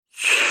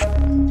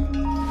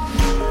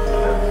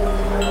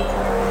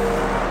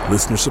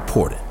Listener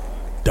supported.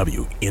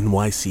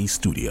 WNYC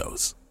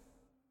Studios.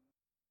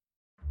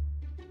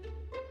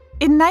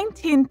 In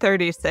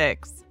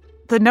 1936,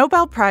 the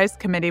Nobel Prize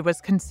Committee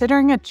was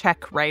considering a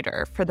Czech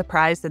writer for the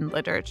prize in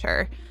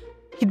literature.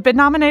 He'd been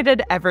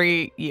nominated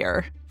every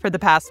year for the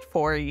past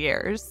 4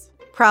 years.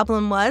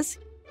 Problem was,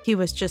 he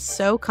was just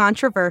so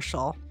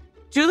controversial.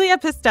 Julia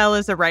Pistel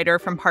is a writer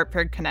from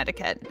Hartford,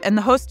 Connecticut, and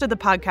the host of the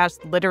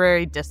podcast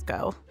Literary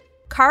Disco.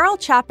 Karel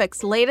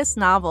Čapek's latest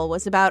novel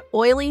was about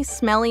oily,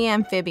 smelly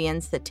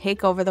amphibians that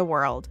take over the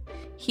world.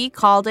 He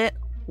called it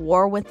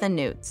War with the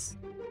Newts.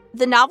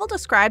 The novel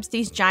describes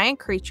these giant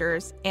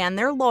creatures and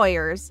their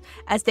lawyers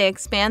as they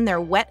expand their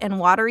wet and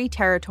watery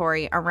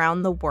territory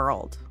around the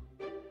world.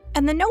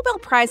 And the Nobel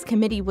Prize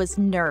Committee was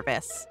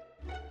nervous.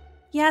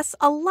 Yes,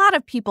 a lot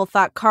of people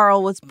thought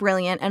Karel was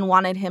brilliant and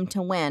wanted him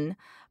to win,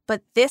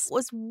 but this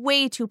was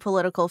way too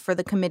political for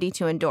the committee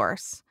to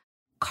endorse.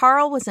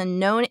 Karel was a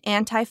known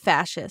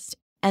anti-fascist,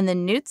 and the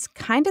Newts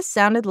kind of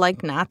sounded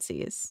like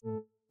Nazis.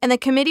 And the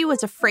committee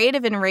was afraid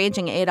of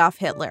enraging Adolf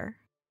Hitler.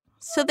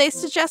 So they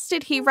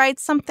suggested he write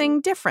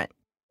something different.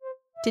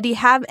 Did he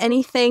have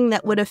anything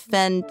that would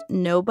offend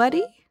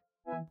nobody?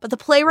 But the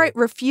playwright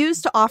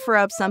refused to offer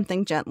up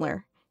something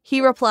gentler.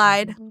 He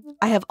replied,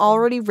 "I have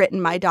already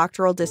written my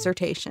doctoral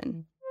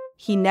dissertation."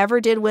 He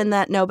never did win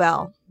that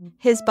Nobel.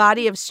 His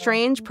body of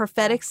strange,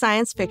 prophetic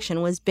science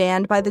fiction was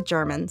banned by the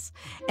Germans,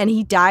 and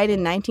he died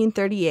in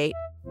 1938,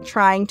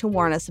 trying to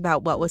warn us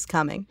about what was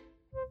coming.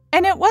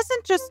 And it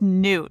wasn't just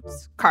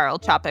newts Karel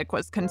Čapek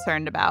was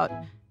concerned about.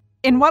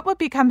 In what would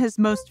become his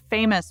most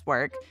famous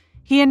work,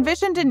 he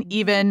envisioned an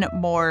even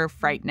more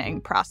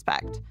frightening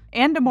prospect,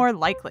 and a more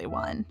likely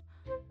one.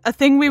 A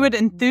thing we would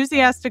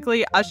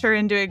enthusiastically usher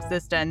into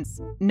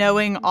existence,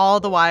 knowing all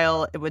the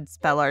while it would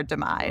spell our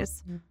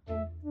demise.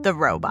 The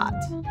robot.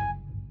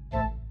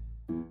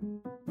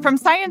 From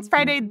Science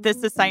Friday, this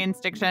is Science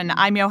Diction.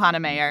 I'm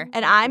Johanna Mayer.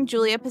 And I'm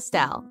Julia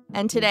Pistel.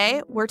 And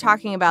today, we're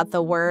talking about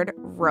the word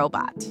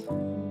robot.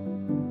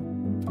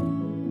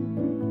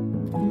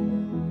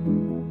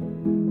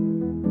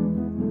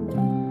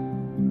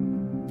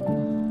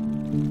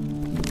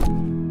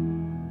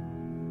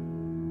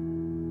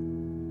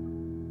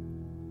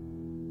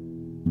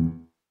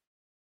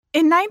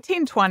 In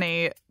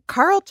 1920,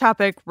 Karel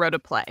Čapek wrote a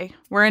play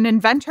where an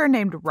inventor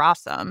named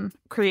Rossum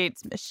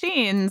creates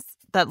machines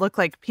that look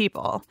like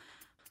people.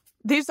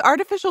 These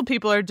artificial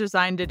people are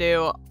designed to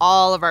do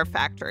all of our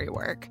factory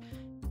work,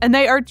 and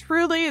they are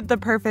truly the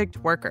perfect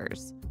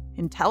workers.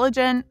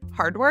 Intelligent,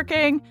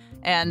 hardworking,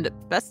 and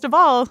best of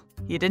all,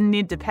 you didn't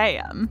need to pay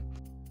them.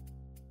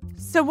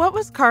 So what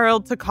was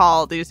Karel to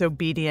call these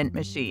obedient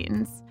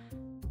machines?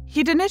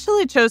 He'd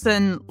initially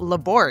chosen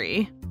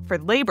labori for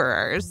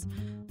laborers,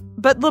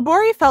 but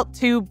labori felt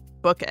too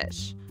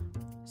bookish.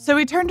 So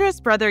he turned to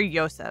his brother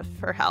Josef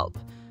for help.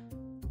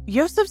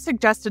 Josef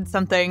suggested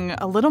something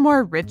a little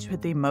more rich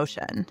with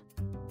emotion.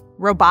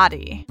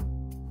 Roboty.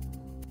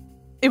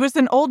 It was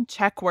an old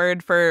Czech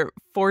word for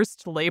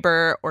forced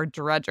labor or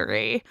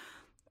drudgery.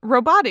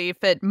 Roboty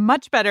fit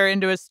much better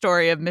into a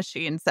story of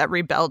machines that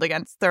rebelled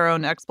against their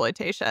own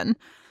exploitation.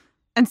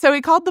 And so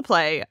he called the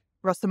play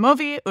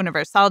Rossumovi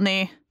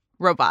Universalni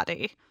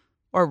Roboty,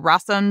 or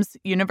Rossum's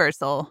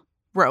Universal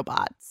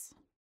Robots.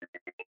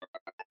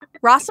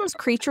 Rossum's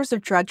creatures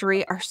of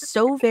drudgery are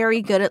so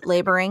very good at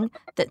laboring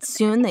that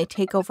soon they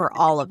take over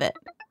all of it.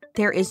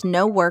 There is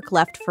no work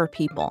left for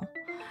people.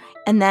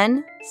 And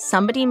then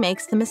somebody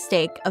makes the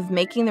mistake of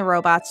making the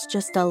robots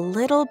just a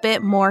little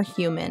bit more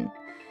human.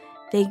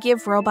 They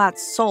give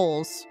robots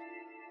souls,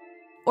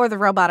 or the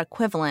robot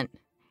equivalent,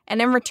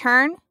 and in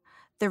return,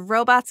 the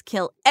robots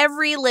kill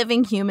every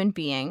living human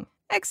being,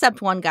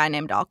 except one guy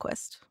named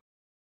Ahlquist.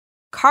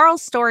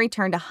 Karel's story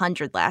turned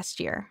 100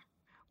 last year.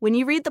 When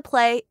you read the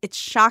play, it's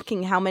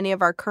shocking how many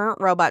of our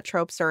current robot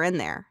tropes are in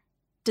there.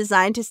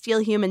 Designed to steal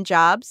human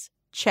jobs?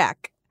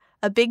 Check.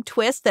 A big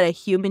twist that a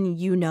human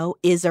you know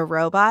is a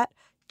robot?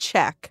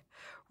 Check.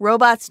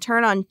 Robots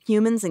turn on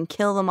humans and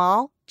kill them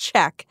all?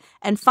 Check.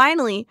 And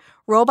finally,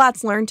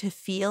 robots learn to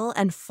feel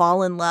and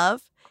fall in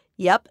love?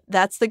 Yep,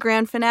 that's the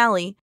grand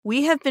finale.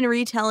 We have been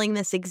retelling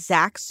this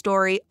exact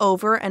story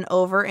over and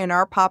over in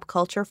our pop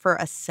culture for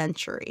a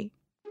century.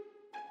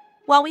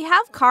 While we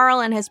have Karel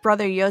and his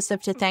brother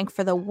Josef to thank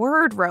for the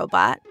word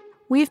robot,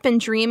 we've been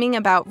dreaming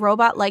about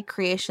robot-like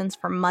creations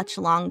for much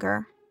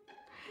longer.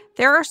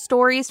 There are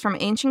stories from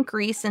ancient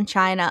Greece and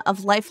China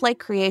of lifelike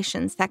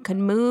creations that could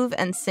move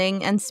and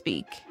sing and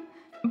speak.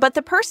 But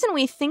the person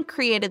we think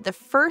created the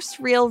first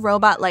real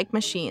robot-like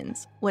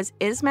machines was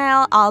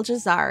Ismail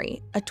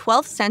al-Jazari, a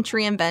 12th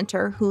century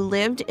inventor who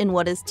lived in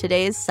what is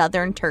today's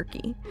southern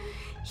Turkey.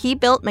 He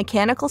built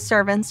mechanical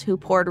servants who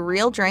poured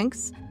real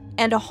drinks,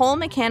 and a whole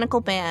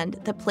mechanical band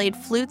that played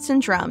flutes and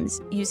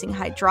drums using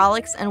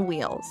hydraulics and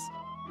wheels.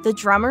 The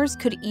drummers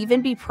could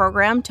even be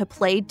programmed to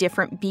play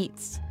different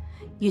beats.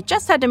 You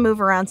just had to move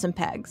around some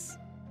pegs.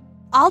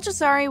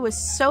 Al-Jazari was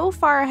so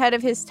far ahead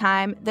of his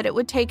time that it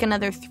would take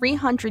another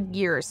 300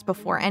 years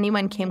before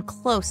anyone came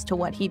close to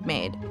what he'd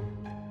made.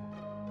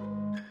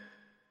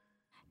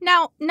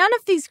 Now, none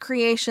of these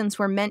creations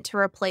were meant to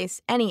replace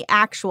any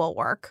actual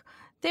work.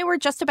 They were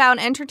just about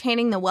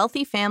entertaining the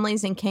wealthy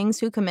families and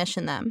kings who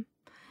commissioned them.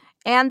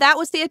 And that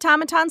was the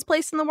automaton's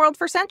place in the world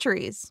for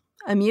centuries.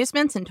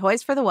 Amusements and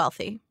toys for the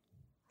wealthy.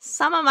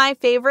 Some of my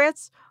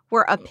favorites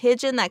were a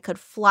pigeon that could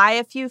fly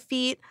a few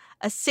feet,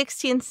 a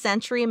 16th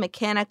century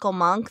mechanical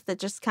monk that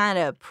just kind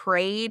of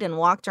prayed and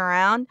walked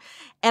around,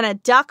 and a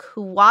duck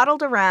who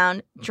waddled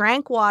around,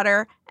 drank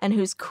water, and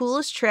whose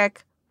coolest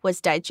trick was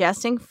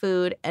digesting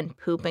food and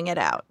pooping it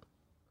out.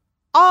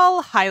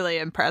 All highly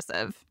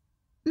impressive.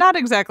 Not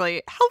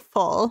exactly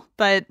helpful,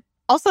 but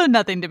also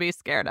nothing to be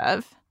scared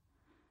of.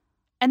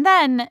 And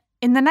then,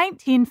 in the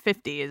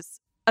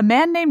 1950s, a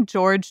man named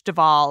George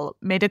Devol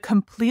made a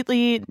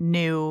completely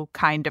new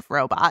kind of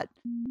robot.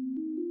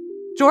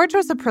 George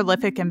was a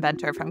prolific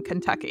inventor from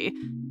Kentucky,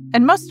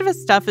 and most of his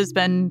stuff has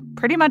been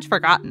pretty much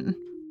forgotten,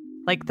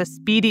 like the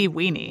Speedy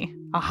Weenie,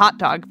 a hot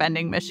dog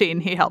vending machine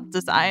he helped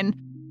design,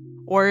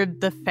 or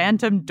the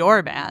Phantom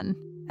Doorman,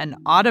 an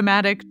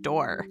automatic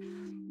door.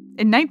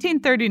 In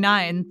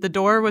 1939, the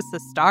door was the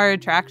star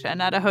attraction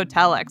at a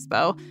hotel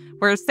expo,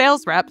 where a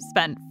sales rep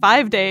spent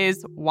 5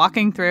 days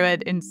walking through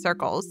it in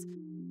circles.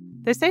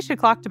 They say she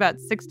clocked about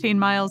 16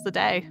 miles a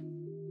day.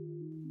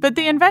 But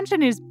the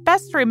invention he's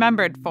best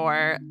remembered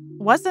for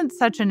wasn't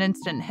such an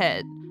instant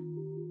hit.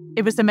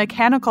 It was a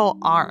mechanical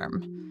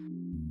arm.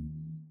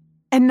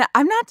 And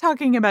I'm not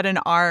talking about an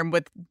arm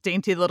with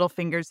dainty little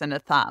fingers and a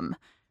thumb.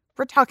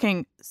 We're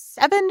talking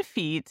 7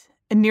 feet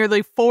and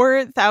nearly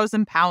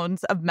 4,000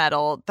 pounds of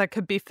metal that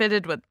could be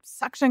fitted with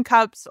suction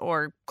cups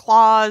or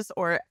claws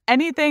or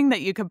anything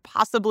that you could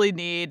possibly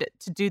need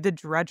to do the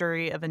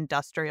drudgery of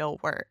industrial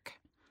work.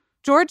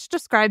 George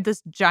described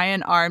this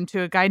giant arm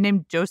to a guy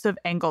named Joseph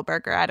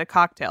Engelberger at a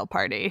cocktail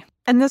party.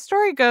 And the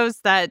story goes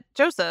that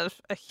Joseph,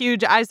 a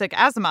huge Isaac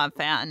Asimov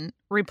fan,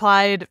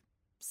 replied,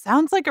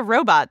 "Sounds like a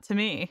robot to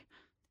me."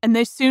 And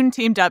they soon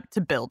teamed up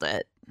to build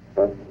it.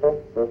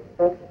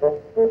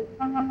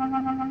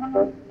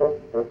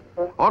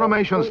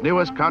 Automation's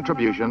newest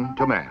contribution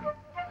to man.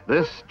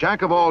 This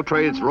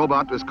jack-of-all-trades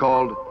robot is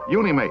called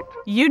Unimate.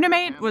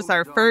 Unimate was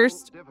our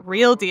first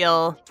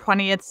real-deal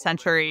 20th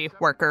century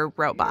worker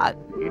robot.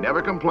 He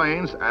never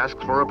complains,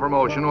 asks for a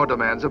promotion, or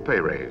demands a pay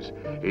raise.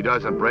 He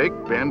doesn't break,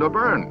 bend, or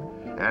burn,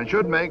 and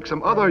should make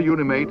some other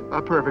Unimate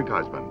a perfect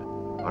husband.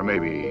 Or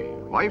maybe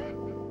wife?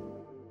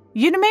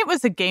 Unimate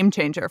was a game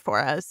changer for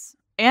us,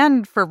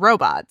 and for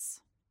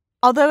robots.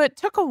 Although it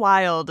took a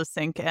while to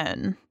sink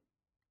in.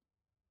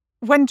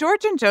 When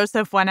George and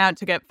Joseph went out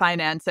to get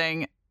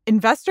financing,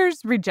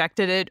 investors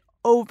rejected it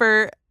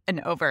over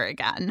and over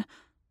again.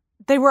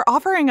 They were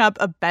offering up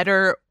a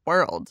better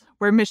world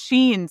where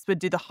machines would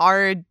do the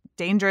hard,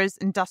 dangerous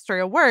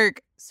industrial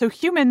work so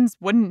humans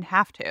wouldn't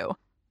have to.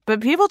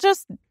 But people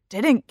just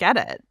didn't get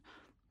it.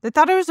 They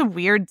thought it was a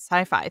weird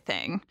sci-fi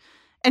thing.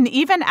 And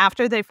even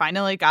after they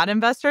finally got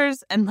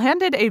investors and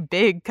landed a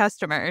big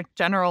customer,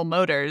 General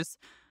Motors,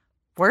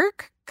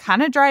 work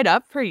kind of dried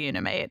up for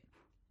Unimate.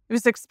 It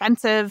was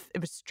expensive,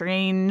 it was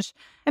strange,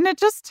 and it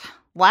just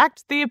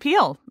lacked the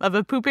appeal of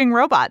a pooping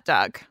robot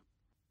duck.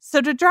 So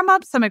to drum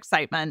up some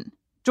excitement,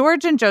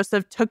 George and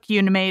Joseph took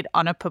Unimate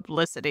on a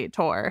publicity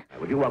tour.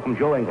 Would you welcome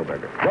Joe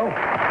Engelberger? Joe?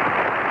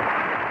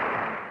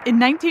 In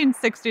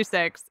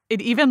 1966,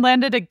 it even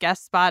landed a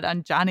guest spot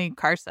on Johnny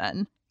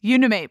Carson.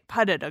 Unimate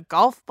putted a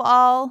golf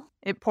ball,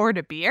 it poured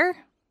a beer,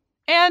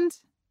 and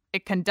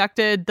it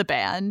conducted the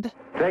band.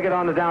 Take it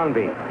on the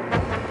downbeat.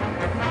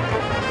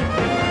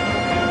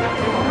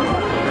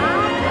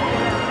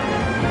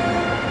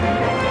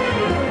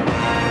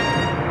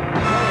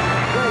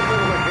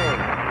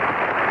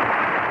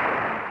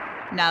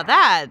 Now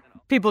that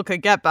people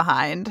could get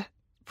behind.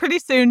 Pretty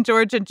soon,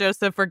 George and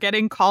Joseph were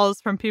getting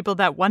calls from people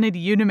that wanted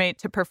Unimate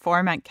to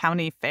perform at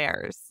county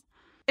fairs.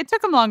 It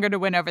took them longer to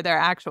win over their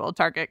actual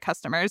target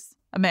customers,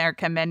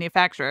 American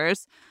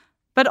manufacturers.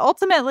 But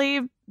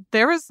ultimately,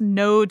 there was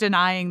no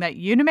denying that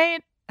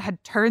Unimate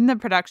had turned the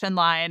production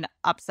line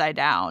upside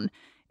down.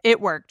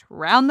 It worked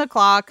round the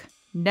clock,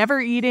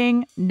 never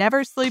eating,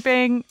 never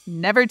sleeping,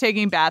 never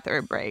taking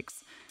bathroom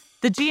breaks.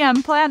 The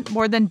GM plant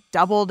more than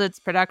doubled its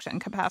production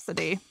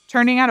capacity,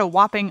 turning out a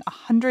whopping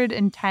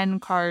 110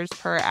 cars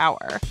per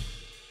hour.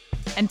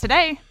 And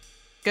today,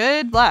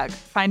 good luck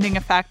finding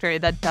a factory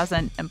that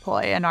doesn't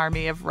employ an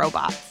army of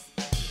robots.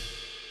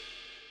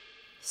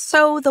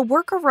 So the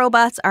worker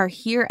robots are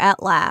here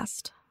at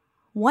last.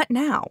 What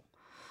now?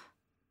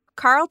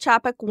 Karl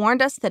Čapek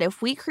warned us that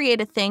if we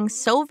create a thing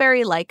so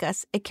very like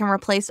us it can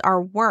replace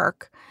our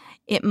work,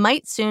 it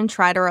might soon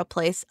try to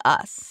replace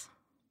us.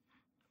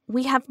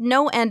 We have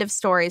no end of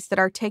stories that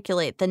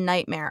articulate the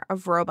nightmare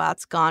of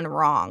robots gone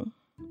wrong.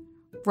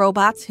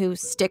 Robots who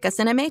stick us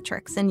in a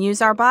matrix and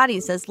use our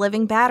bodies as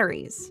living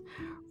batteries.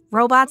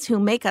 Robots who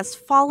make us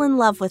fall in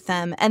love with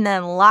them and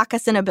then lock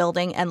us in a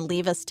building and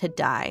leave us to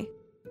die.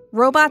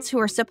 Robots who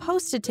are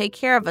supposed to take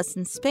care of us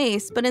in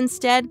space, but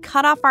instead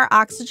cut off our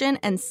oxygen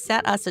and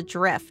set us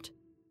adrift.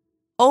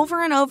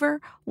 Over and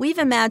over, we've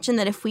imagined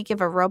that if we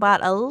give a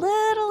robot a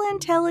little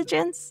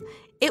intelligence,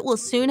 it will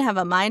soon have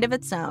a mind of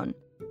its own.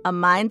 a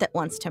mind that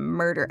wants to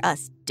murder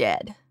us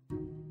dead.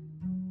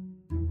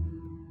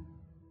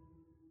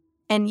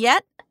 And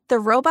yet, the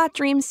robot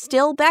dream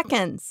still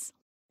beckons.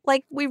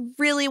 Like, we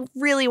really,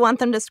 really want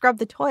them to scrub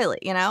the toilet,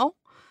 you know?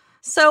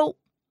 So,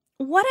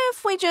 what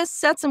if we just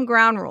set some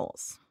ground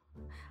rules?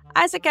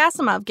 Isaac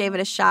Asimov gave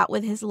it a shot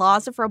with his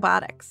laws of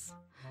robotics.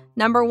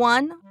 Number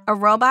 1, a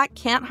robot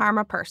can't harm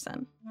a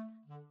person.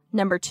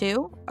 Number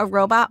 2, a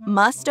robot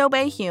must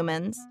obey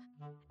humans.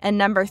 And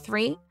number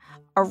 3,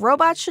 a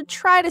robot should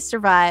try to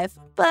survive,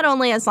 but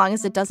only as long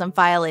as it doesn't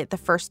violate the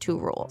first 2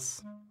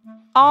 rules.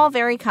 All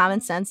very common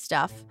sense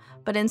stuff,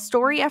 but in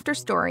story after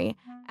story,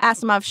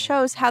 Asimov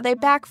shows how they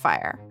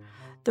backfire.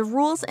 The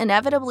rules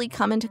inevitably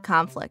come into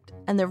conflict,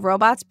 and the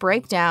robots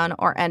break down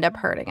or end up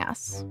hurting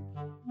us.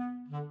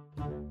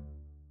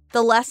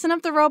 The lesson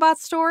of the robot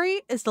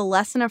story is the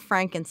lesson of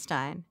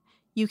Frankenstein.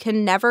 You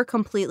can never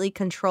completely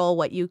control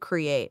what you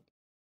create,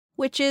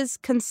 which is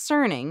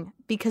concerning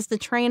because the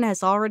train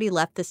has already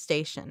left the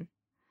station.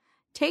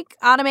 Take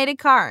automated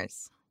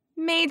cars.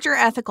 Major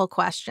ethical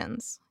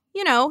questions.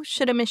 You know,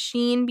 should a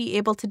machine be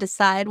able to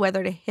decide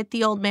whether to hit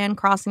the old man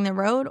crossing the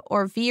road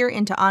or veer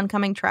into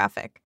oncoming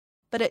traffic?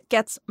 But it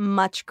gets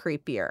much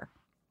creepier.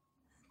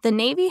 The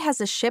Navy has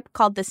a ship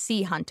called the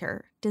Sea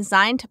Hunter,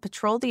 designed to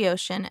patrol the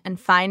ocean and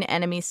find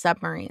enemy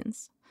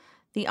submarines.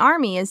 The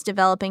Army is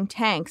developing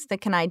tanks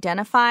that can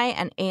identify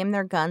and aim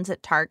their guns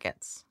at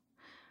targets.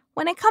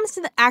 When it comes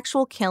to the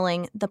actual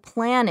killing, the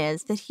plan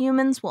is that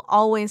humans will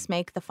always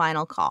make the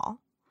final call.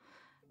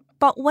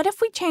 But what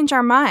if we change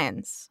our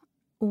minds?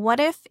 What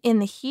if, in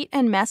the heat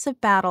and mess of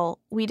battle,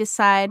 we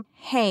decide,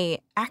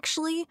 hey,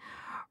 actually,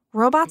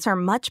 robots are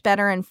much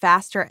better and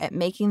faster at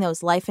making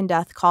those life and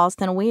death calls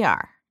than we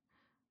are?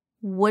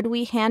 Would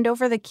we hand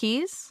over the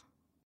keys?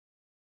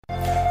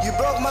 You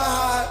broke my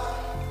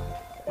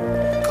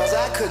heart, 'cause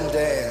I couldn't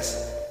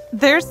dance.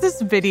 There's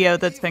this video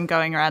that's been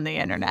going around the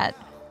internet.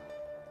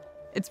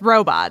 It's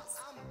robots,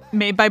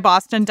 made by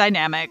Boston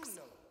Dynamics,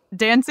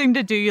 dancing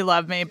to Do You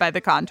Love Me by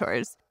the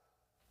Contours.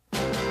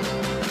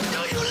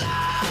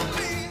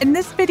 And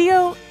this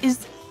video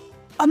is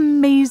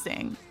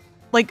amazing,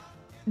 like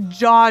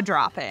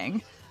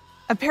jaw-dropping.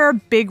 A pair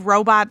of big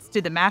robots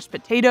do the mashed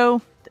potato,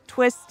 the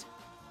twist,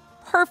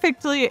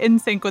 perfectly in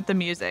sync with the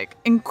music,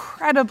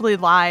 incredibly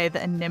lithe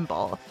and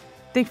nimble.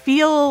 They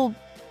feel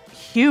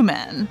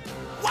human.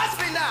 Watch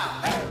me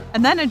now!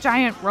 And then a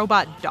giant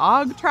robot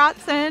dog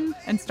trots in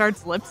and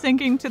starts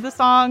lip-syncing to the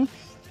song.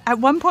 At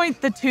one point,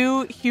 the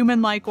 2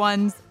 human-like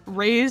ones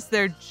raise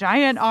their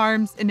giant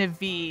arms in a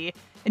V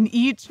and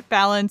each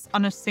balance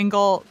on a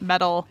single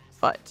metal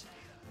foot.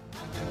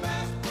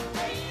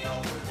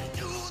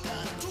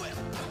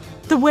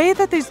 The way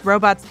that these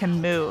robots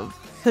can move,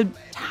 the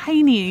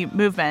tiny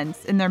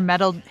movements in their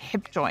metal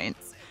hip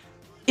joints,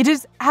 it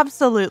is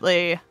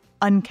absolutely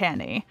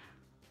uncanny.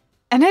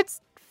 And it's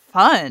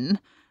fun.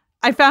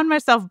 I found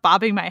myself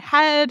bobbing my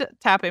head,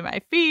 tapping my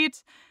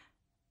feet.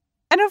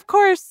 And of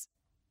course,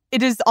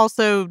 it is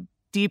also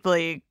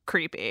deeply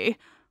creepy.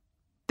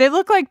 They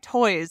look like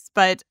toys,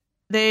 but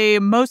they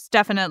most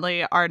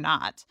definitely are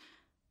not.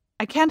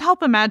 I can't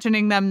help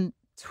imagining them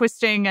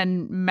twisting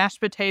and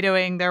mashed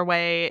potatoing their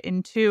way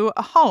into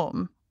a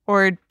home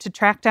or to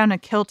track down a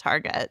kill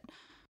target.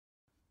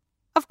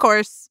 Of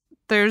course,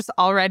 there's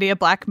already a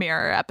Black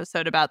Mirror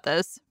episode about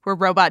this, where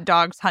robot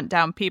dogs hunt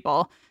down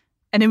people,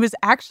 and it was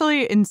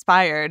actually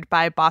inspired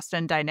by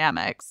Boston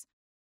Dynamics.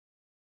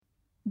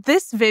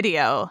 This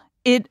video,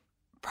 it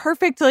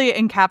perfectly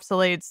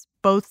encapsulates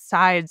both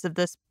sides of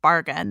this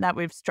bargain that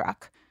we've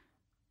struck.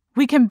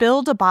 We can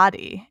build a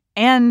body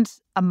and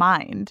a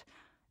mind,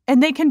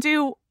 and they can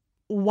do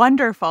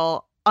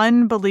wonderful,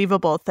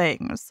 unbelievable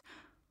things.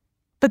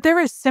 But there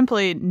is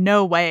simply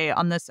no way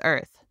on this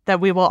earth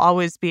that we will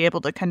always be able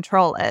to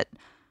control it.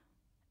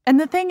 And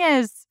the thing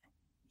is,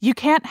 you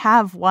can't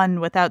have one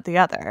without the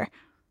other.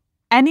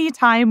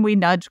 Anytime we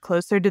nudge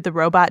closer to the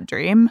robot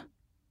dream,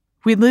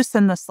 we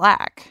loosen the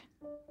slack.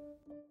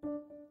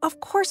 Of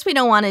course we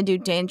don't want to do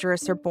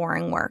dangerous or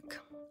boring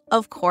work.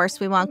 Of course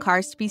we want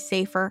cars to be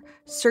safer,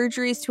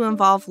 surgeries to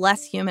involve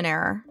less human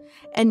error.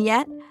 And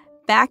yet,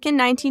 back in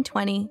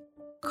 1920,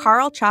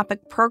 Karl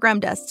Čapek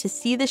programmed us to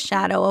see the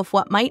shadow of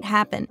what might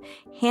happen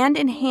hand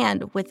in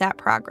hand with that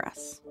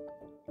progress.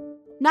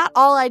 Not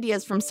all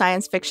ideas from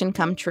science fiction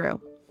come true.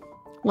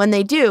 When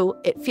they do,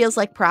 it feels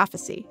like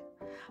prophecy.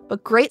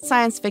 But great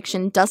science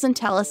fiction doesn't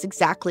tell us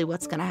exactly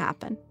what's going to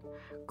happen.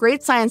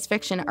 Great science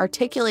fiction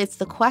articulates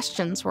the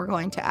questions we're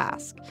going to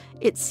ask.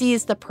 It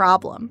sees the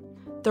problem.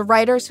 The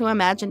writers who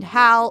imagined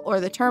HAL or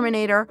the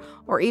Terminator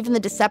or even the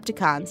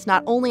Decepticons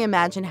not only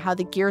imagine how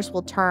the gears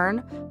will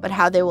turn, but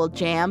how they will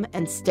jam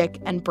and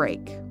stick and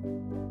break.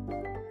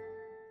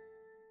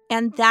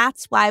 And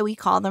that's why we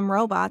call them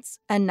robots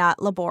and not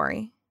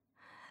labori.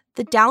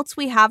 The doubts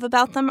we have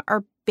about them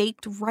are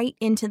baked right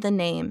into the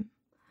name.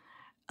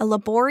 A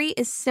labori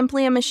is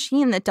simply a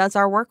machine that does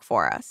our work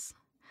for us.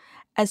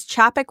 As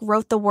Čapek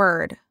wrote the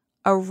word,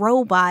 a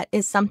robot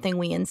is something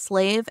we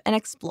enslave and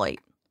exploit.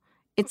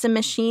 It's a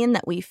machine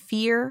that we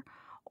fear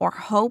or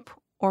hope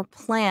or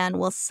plan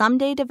will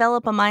someday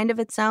develop a mind of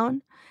its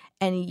own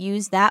and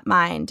use that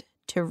mind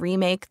to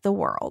remake the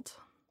world.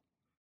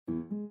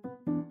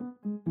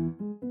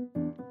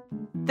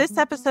 This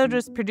episode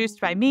was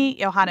produced by me,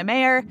 Johanna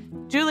Mayer,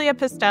 Julia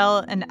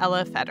Pistel, and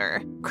Ella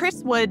Feder.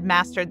 Chris Wood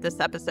mastered this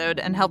episode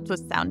and helped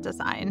with sound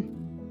design.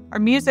 Our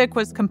music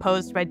was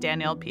composed by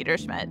Daniel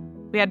Peterschmidt.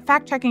 We had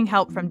fact-checking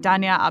help from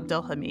Danya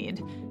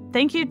Abdulhamid.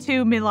 Thank you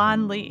to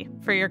Milan Lee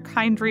for your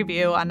kind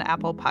review on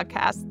Apple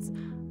Podcasts.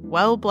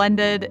 Well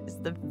blended is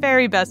the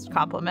very best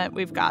compliment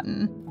we've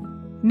gotten.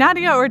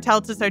 Nadia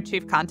Ortelt is our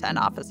Chief Content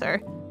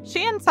Officer.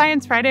 She and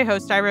Science Friday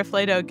host Ira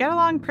Flato get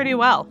along pretty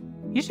well.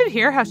 You should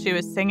hear how she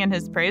was singing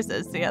his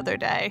praises the other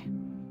day.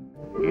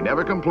 He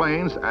never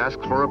complains,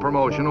 asks for a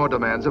promotion, or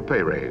demands a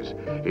pay raise.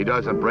 He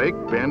doesn't break,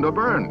 bend, or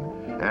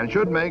burn, and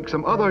should make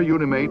some other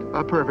unimate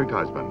a perfect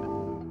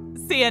husband.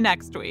 See you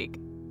next week.